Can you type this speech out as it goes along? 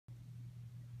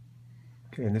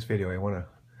Okay, in this video I want to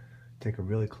take a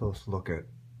really close look at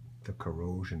the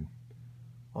corrosion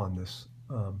on this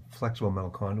flexible metal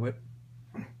conduit.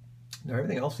 Now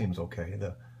everything else seems okay,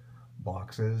 the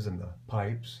boxes and the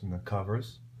pipes and the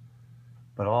covers,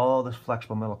 but all this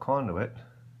flexible metal conduit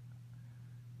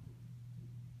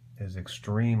is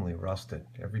extremely rusted,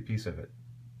 every piece of it.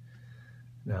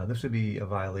 Now this would be a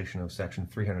violation of section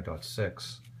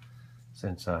 300.6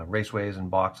 since raceways and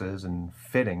boxes and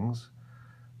fittings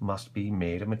must be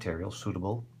made of materials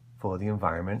suitable for the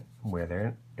environment where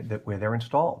they're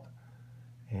installed.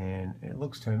 And it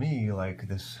looks to me like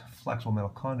this flexible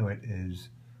metal conduit is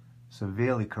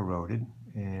severely corroded,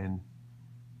 and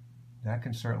that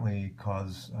can certainly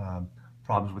cause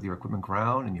problems with your equipment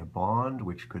ground and your bond,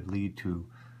 which could lead to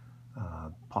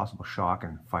possible shock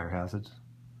and fire hazards.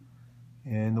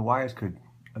 And the wires could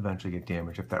eventually get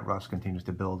damaged if that rust continues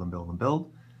to build and build and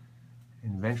build.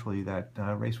 And eventually that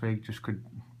raceway just could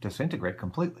disintegrate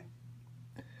completely.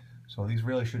 So these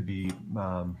really should be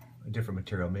a different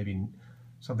material. Maybe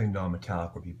something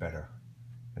non-metallic would be better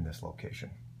in this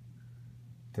location.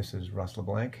 This is Russ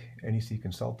LeBlanc, NEC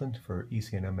consultant for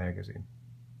EC&M Magazine.